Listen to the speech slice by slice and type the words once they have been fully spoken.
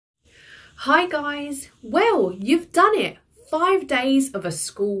Hi guys, well, you've done it. 5 days of a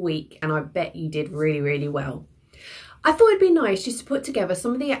school week and I bet you did really well. I thought it'd be nice just to put together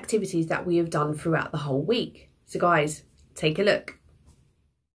some of the activities that we have done throughout the whole week. So guys, take a look.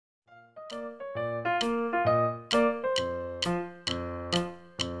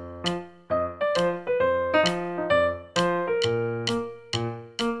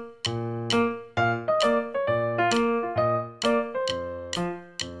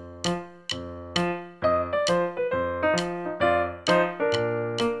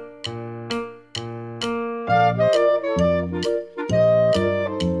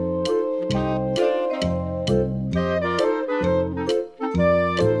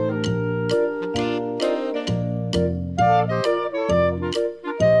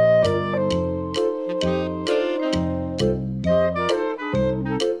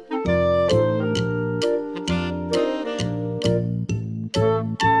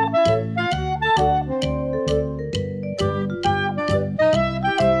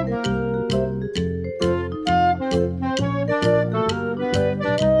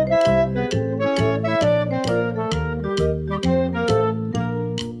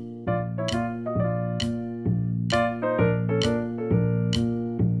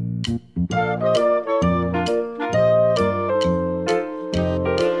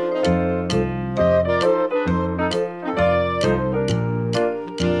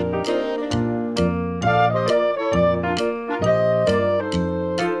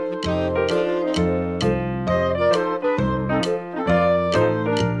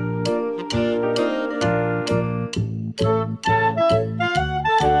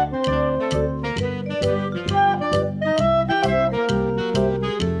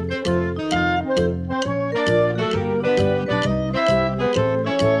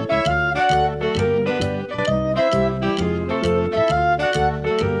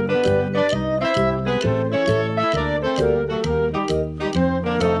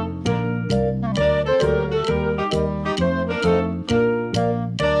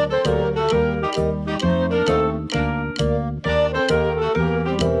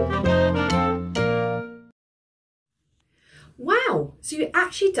 Wow, so you've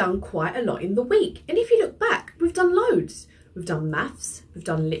actually done quite a lot in the week. And if you look back, we've done loads. We've done maths, we've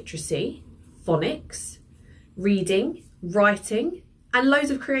done literacy, phonics, reading, writing, and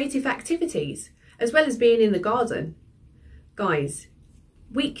loads of creative activities, as well as being in the garden. Guys,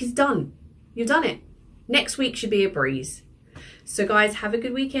 week is done. You've done it. Next week should be a breeze. So guys, have a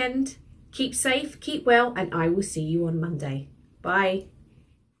good weekend. Keep safe, keep well, and I will see you on Monday. Bye.